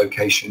default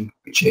location,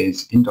 which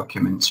is in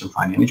Documents. You'll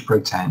find Image Pro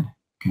 10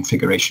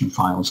 Configuration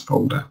Files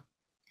folder.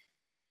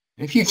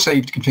 If you've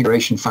saved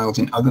configuration files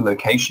in other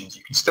locations,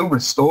 you can still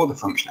restore the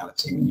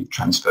functionality when you've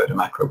transferred a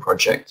macro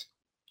project.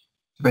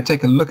 If I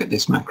take a look at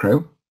this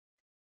macro,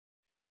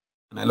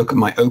 and I look at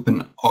my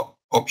Open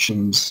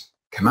Options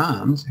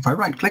command, if I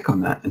right-click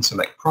on that and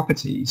select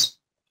Properties,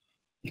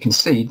 you can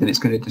see that it's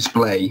going to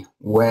display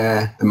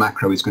where the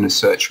macro is going to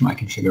search for my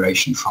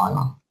configuration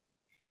file.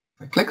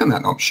 If I click on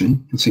that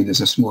option, you'll see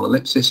there's a small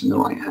ellipsis on the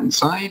right-hand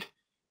side.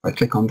 If I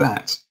click on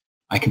that,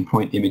 I can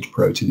point Image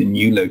Pro to the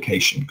new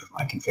location of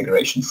my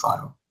configuration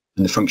file,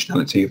 and the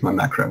functionality of my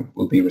macro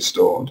will be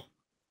restored.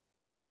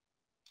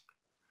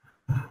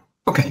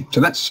 Okay, so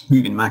that's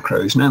moving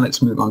macros. Now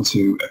let's move on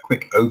to a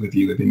quick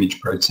overview of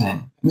Image Pro 10.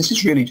 And this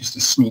is really just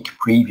a sneak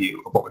preview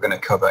of what we're going to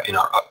cover in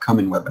our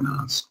upcoming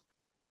webinars.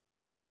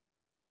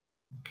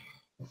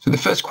 So the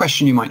first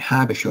question you might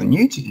have if you're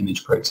new to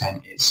Image Pro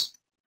 10 is,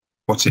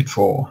 what's it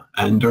for?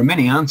 And there are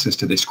many answers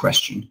to this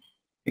question.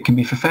 It can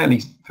be for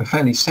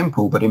fairly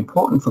simple but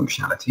important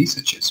functionality,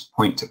 such as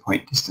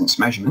point-to-point distance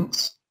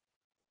measurements,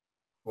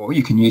 or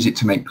you can use it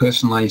to make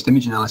personalized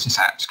image analysis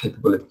apps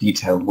capable of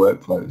detailed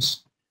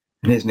workflows.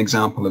 And here's an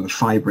example of a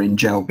fiber in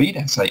gel bead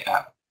assay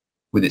app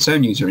with its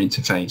own user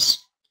interface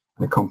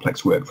and a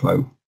complex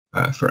workflow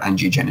for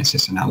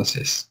angiogenesis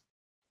analysis.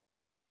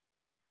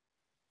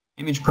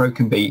 Image Pro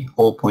can be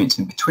all points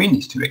in between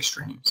these two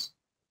extremes.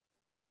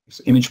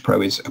 So Image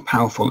Pro is a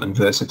powerful and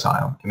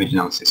versatile image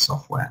analysis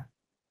software.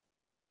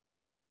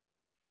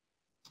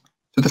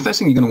 So the first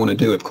thing you're going to want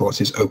to do, of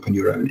course, is open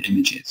your own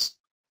images.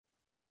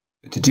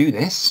 But to do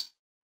this,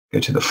 go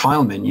to the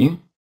File menu.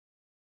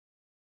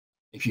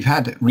 If you've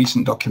had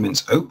recent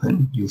documents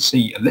open, you'll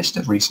see a list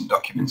of recent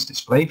documents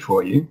displayed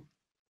for you. And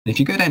if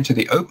you go down to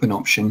the Open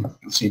option,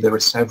 you'll see there are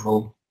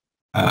several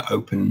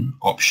open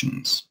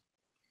options.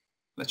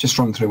 Let's just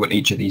run through what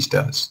each of these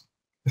does.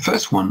 The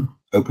first one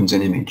opens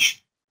an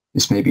image.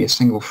 This may be a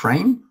single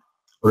frame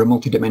or a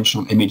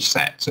multidimensional image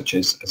set, such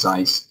as a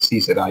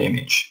CZI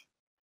image.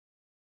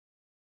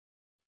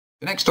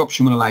 The next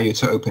option will allow you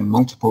to open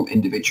multiple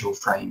individual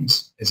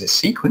frames as a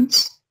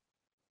sequence.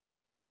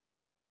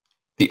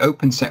 The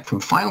Open Set from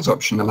Files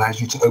option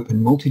allows you to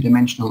open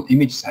multidimensional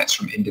image sets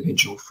from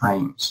individual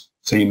frames.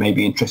 So you may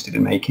be interested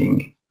in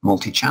making a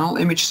multi-channel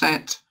image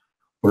set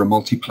or a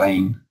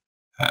multi-plane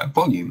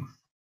volume.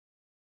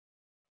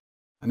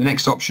 And the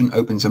next option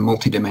opens a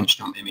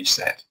multidimensional image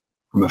set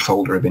from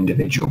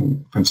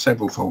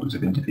several folders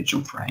of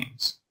individual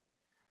frames.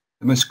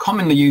 The most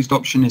commonly used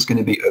option is going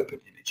to be Open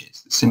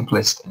Images, the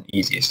simplest and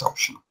easiest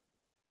option.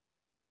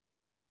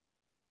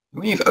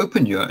 When you've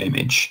opened your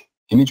image,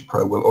 Image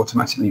Pro will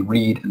automatically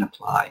read and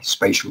apply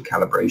spatial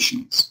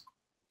calibrations.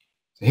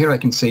 So here I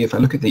can see, if I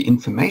look at the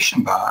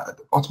information bar at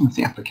the bottom of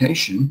the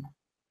application,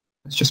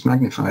 let's just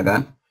magnify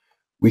that,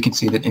 we can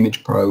see that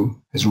Image Pro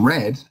has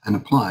read and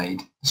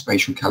applied the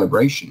spatial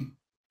calibration.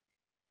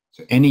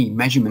 So any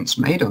measurements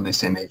made on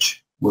this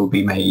image will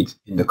be made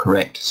in the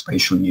correct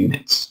spatial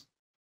units.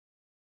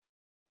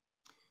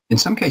 In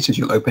some cases,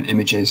 you'll open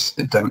images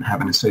that don't have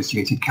an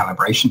associated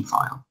calibration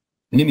file.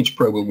 And Image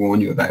Pro will warn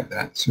you about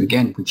that. So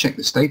again, if we check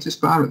the status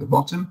bar at the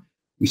bottom,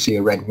 we see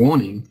a red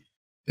warning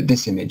that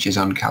this image is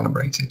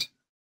uncalibrated.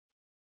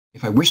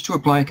 If I wish to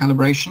apply a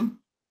calibration,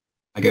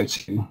 I go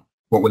to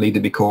what will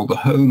either be called the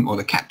Home or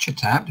the Capture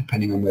tab,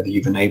 depending on whether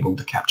you've enabled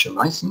the Capture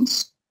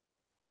license.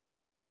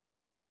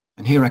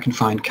 And here I can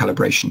find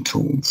calibration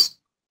tools.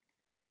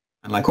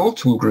 And like all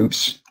tool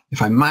groups,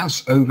 if I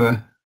mouse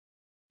over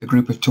the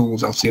group of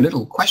tools, I'll see a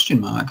little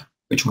question mark,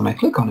 which when I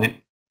click on it,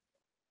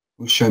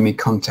 will show me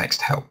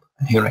context help.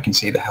 And here I can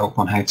see the help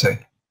on how to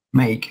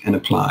make and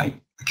apply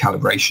a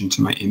calibration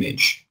to my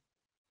image.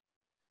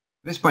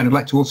 At this point, I'd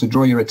like to also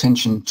draw your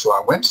attention to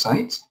our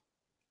website.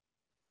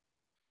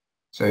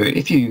 So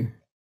if you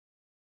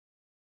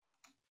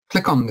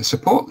click on the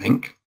support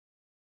link,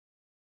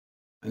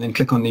 and then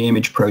click on the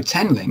Image Pro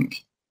 10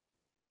 link,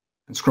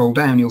 and scroll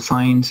down, you'll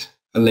find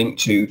a link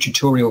to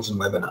tutorials and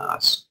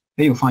webinars.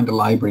 Here you'll find a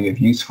library of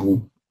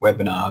useful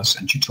webinars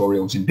and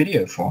tutorials in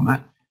video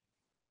format.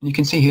 And you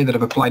can see here that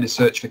I've applied a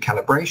search for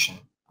calibration.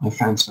 I've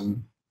found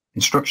some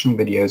instructional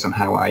videos on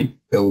how I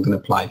build and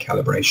apply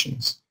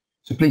calibrations.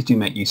 So please do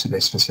make use of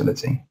this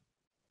facility.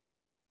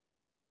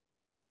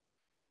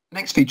 The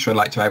next feature I'd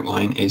like to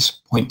outline is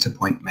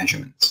point-to-point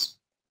measurements.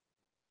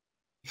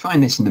 You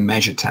find this in the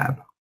Measure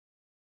tab.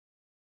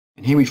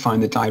 And here we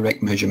find the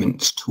direct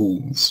measurements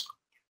tools,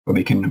 where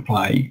we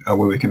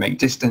can make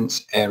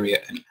distance, area,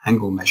 and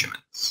angle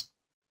measurements.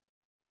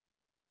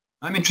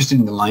 I'm interested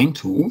in the line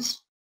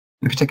tools.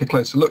 And if you take a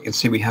closer look, you'll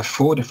see we have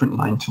 4 different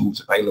line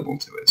tools available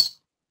to us.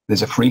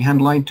 There's a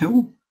freehand line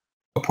tool,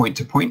 a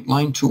point-to-point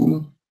line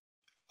tool,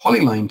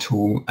 polyline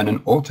tool, and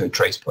an auto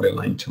trace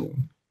polyline tool.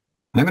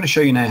 And I'm going to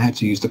show you now how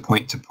to use the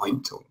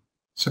point-to-point tool.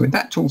 So with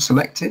that tool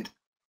selected,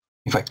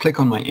 if I click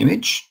on my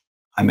image,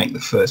 I make the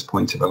first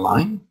point of a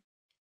line.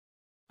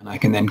 And I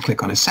can then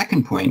click on a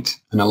second point,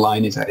 and a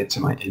line is added to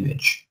my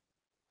image.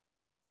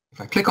 If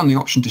I click on the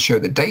option to show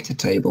the data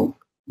table,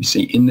 you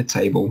see in the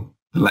table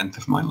the length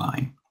of my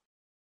line.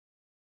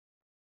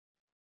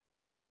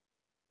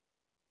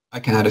 I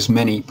can add as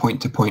many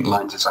point-to-point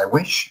lines as I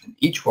wish, and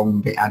each one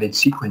will be added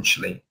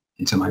sequentially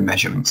into my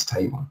measurements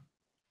table.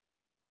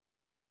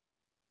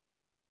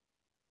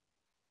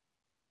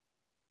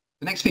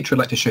 The next feature I'd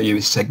like to show you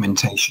is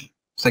segmentation.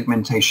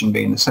 Segmentation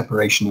being the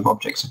separation of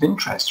objects of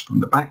interest from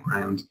the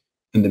background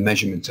and the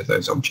measurement of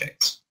those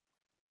objects.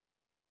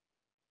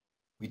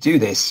 We do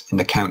this in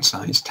the Count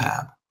Size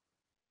tab.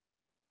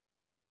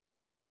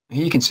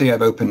 Here you can see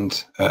I've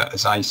opened a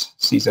Zeiss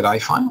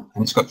CZI file,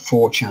 and it's got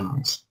 4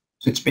 channels.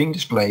 So it's being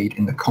displayed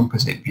in the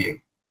composite view.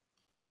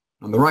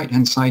 On the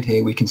right-hand side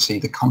here, we can see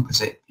the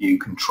composite view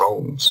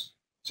controls.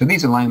 So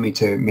these allow me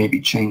to maybe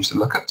change the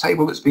lookup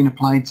table that's been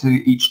applied to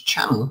each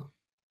channel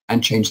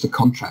and change the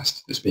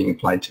contrast that's being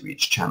applied to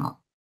each channel.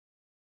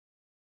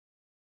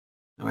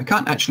 Now I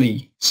can't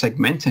actually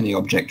segment any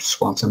objects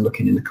whilst I'm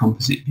looking in the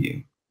composite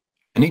view.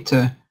 I need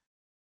to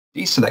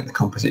deselect the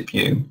composite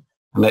view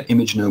and let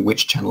Image know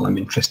which channel I'm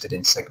interested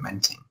in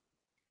segmenting.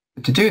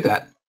 But to do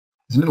that,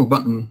 there's a little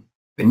button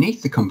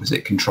beneath the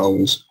composite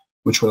controls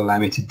which will allow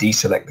me to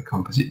deselect the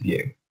composite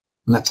view.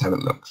 And that's how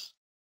it looks.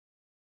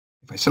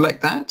 If I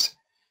select that,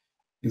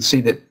 you'll see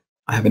that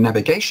I have a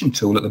navigation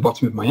tool at the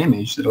bottom of my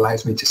image that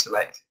allows me to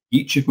select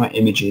each of my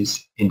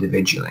images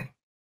individually.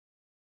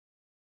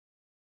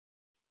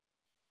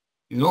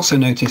 You'll also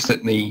notice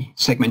that the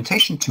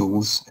segmentation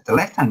tools at the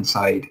left-hand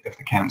side of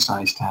the Count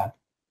Size tab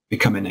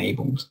become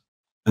enabled,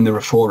 and there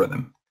are 4 of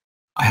them.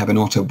 I have an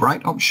auto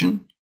bright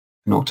option,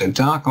 an auto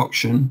dark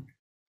option,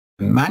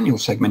 a manual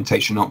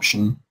segmentation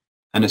option,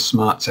 and a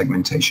smart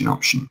segmentation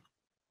option.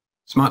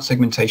 Smart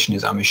segmentation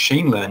is our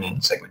machine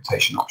learning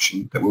segmentation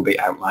option that we'll be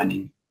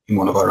outlining in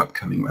one of our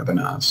upcoming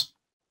webinars.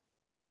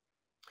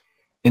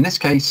 In this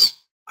case,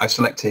 I've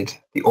selected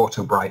the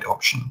auto bright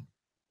option,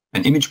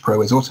 and Image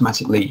Pro has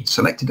automatically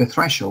selected a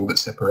threshold that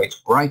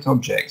separates bright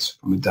objects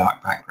from a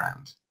dark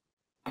background.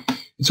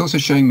 It's also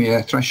showing me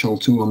a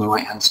threshold tool on the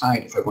right-hand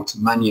side if I want to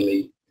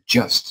manually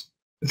adjust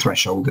the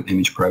threshold that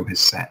Image Pro has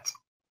set.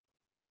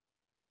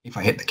 If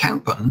I hit the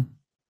count button,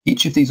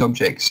 each of these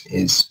objects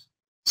is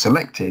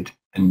selected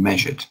and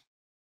measured.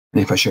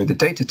 And if I show the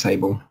data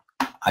table,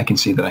 I can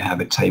see that I have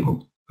a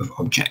table of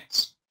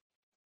objects.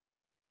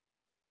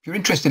 If you're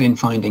interested in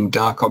finding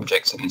dark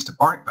objects against a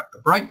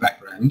bright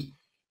background,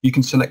 you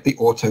can select the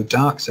Auto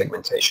Dark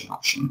segmentation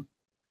option.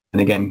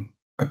 And again,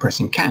 by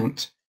pressing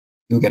Count,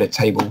 you'll get a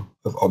table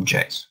of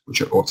objects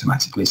which are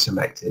automatically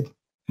selected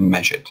and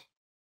measured.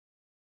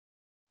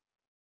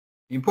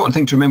 The important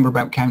thing to remember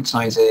about Count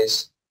Size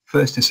is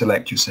first to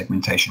select your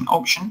segmentation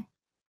option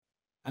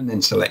and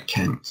then select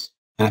Count.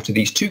 And after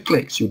these 2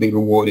 clicks, you'll be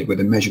rewarded with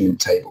a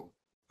measurement table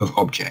of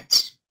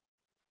objects.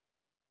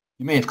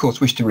 You may, of course,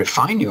 wish to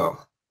refine your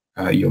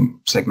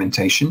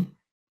segmentation.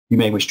 You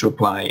may wish to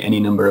apply any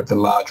number of the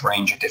large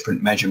range of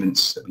different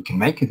measurements that we can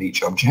make of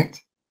each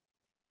object.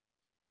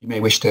 You may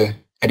wish to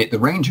edit the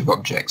range of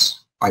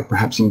objects by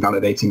perhaps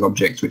invalidating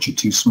objects which are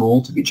too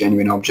small to be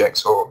genuine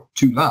objects or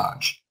too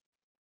large.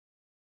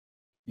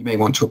 You may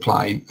want to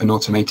apply an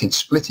automated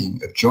splitting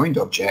of joined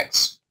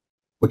objects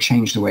or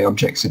change the way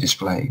objects are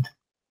displayed.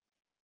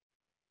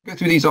 Go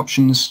through these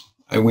options.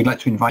 We'd like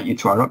to invite you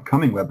to our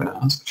upcoming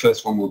webinars. The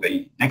first one will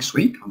be next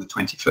week on the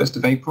 21st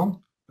of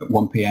April at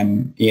 1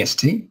 p.m.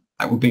 EST.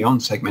 That will be on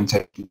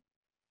segmentation.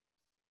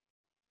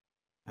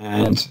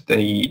 And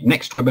the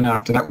next webinar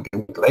after that will be a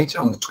week later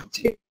on the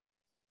 20th.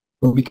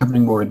 We'll be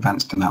covering more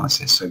advanced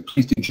analysis, so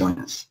please do join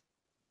us.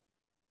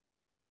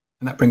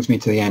 And that brings me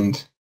to the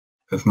end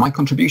of my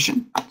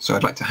contribution. So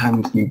I'd like to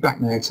hand you back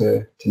now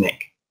to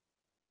Nick.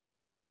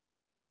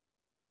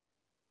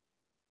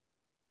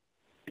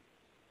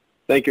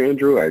 Thank you,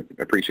 Andrew. I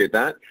appreciate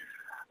that.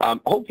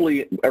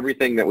 Hopefully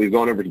everything that we've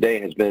gone over today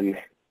has been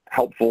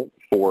helpful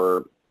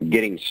for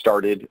getting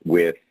started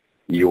with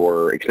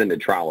your extended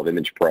trial of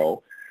Image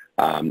Pro.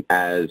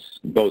 As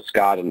both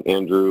Scott and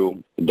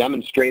Andrew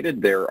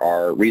demonstrated, there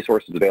are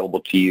resources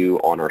available to you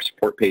on our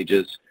support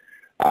pages.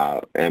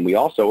 And we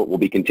also will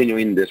be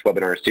continuing this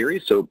webinar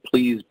series, so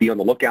please be on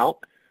the lookout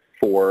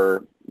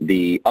for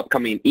the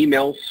upcoming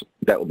emails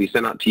that will be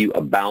sent out to you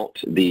about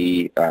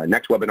the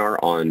next webinar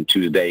on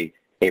Tuesday,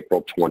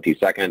 April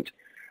 22nd.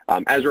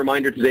 As a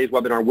reminder, today's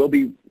webinar will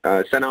be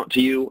sent out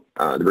to you.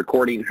 The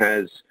recording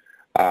has,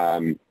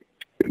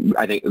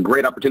 I think, a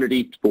great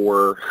opportunity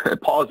for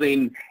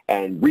pausing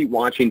and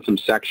rewatching some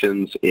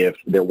sections if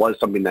there was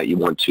something that you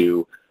want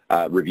to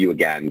review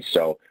again.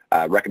 So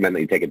recommend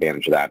that you take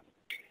advantage of that.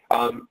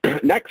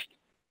 Next,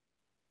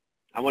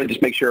 I want to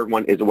just make sure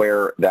everyone is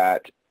aware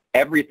that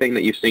everything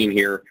that you've seen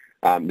here,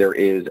 there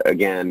is,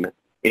 again,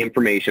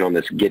 information on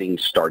this Getting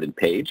Started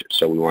page.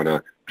 So we want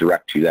to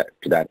direct to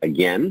that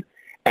again.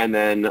 And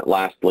then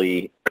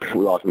lastly,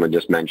 we also want to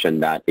just mention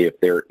that if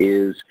there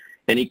is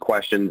any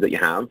questions that you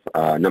have,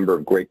 a number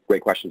of great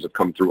questions have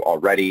come through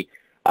already.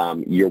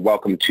 You're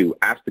welcome to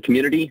ask the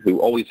community, who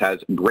always has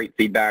great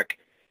feedback,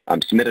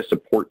 submit a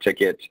support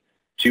ticket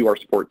to our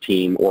support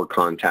team, or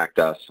contact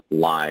us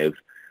live.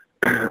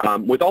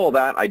 With all of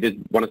that, I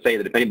did want to say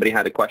that if anybody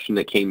had a question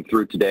that came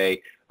through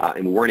today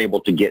and we weren't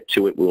able to get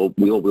to it,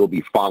 we'll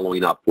be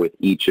following up with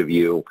each of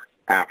you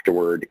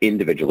afterward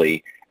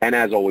individually. And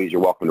as always,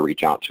 you're welcome to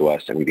reach out to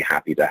us, and we'd be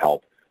happy to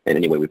help in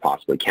any way we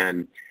possibly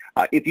can.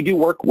 If you do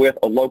work with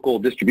a local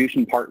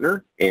distribution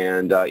partner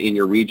and in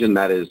your region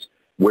that is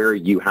where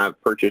you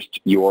have purchased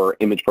your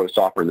Image Pro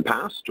software in the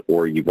past,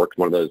 or you've worked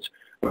with one of those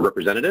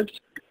representatives,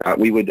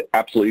 we would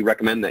absolutely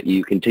recommend that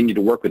you continue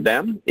to work with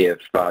them if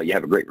you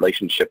have a great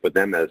relationship with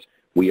them, as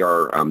we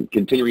are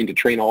continuing to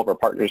train all of our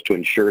partners to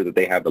ensure that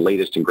they have the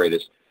latest and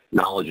greatest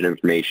knowledge and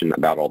information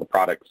about all the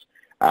products.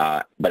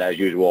 But as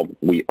usual,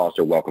 we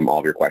also welcome all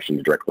of your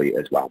questions directly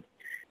as well.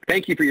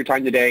 Thank you for your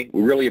time today.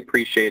 We really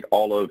appreciate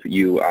all of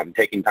you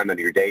taking time out of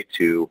your day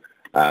to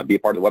be a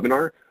part of the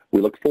webinar.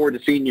 We look forward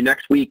to seeing you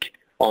next week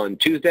on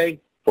Tuesday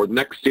for the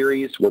next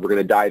series, where we're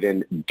going to dive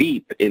in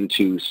deep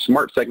into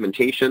smart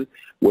segmentation,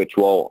 which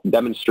will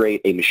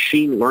demonstrate a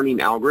machine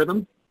learning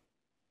algorithm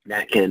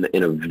that can,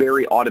 in a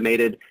very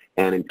automated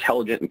and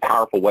intelligent and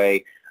powerful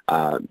way,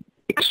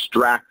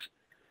 extract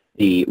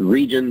the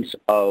regions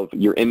of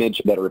your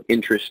image that are of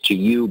interest to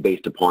you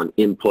based upon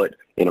input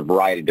in a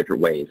variety of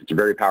different ways. It's a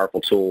very powerful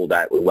tool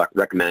that we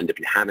recommend, if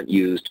you haven't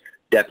used,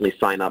 definitely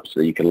sign up so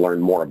that you can learn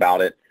more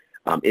about it.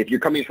 If you're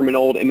coming from an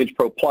old Image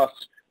Pro Plus,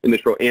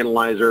 Image Pro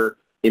Analyzer,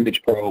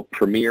 Image Pro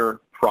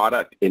Premiere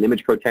product, and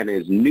Image Pro 10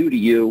 is new to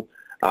you,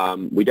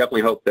 we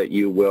definitely hope that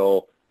you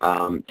will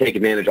take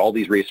advantage of all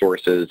these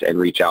resources and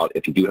reach out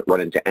if you do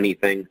run into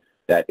anything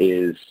that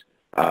is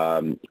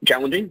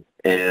challenging.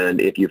 And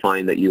if you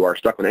find that you are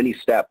stuck on any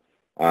step,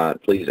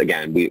 please,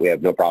 again, we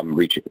have no problem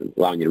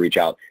allowing you to reach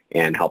out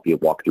and help you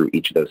walk through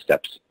each of those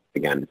steps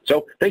again.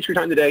 So thanks for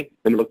your time today,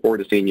 and we look forward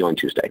to seeing you on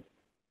Tuesday.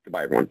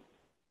 Goodbye, everyone.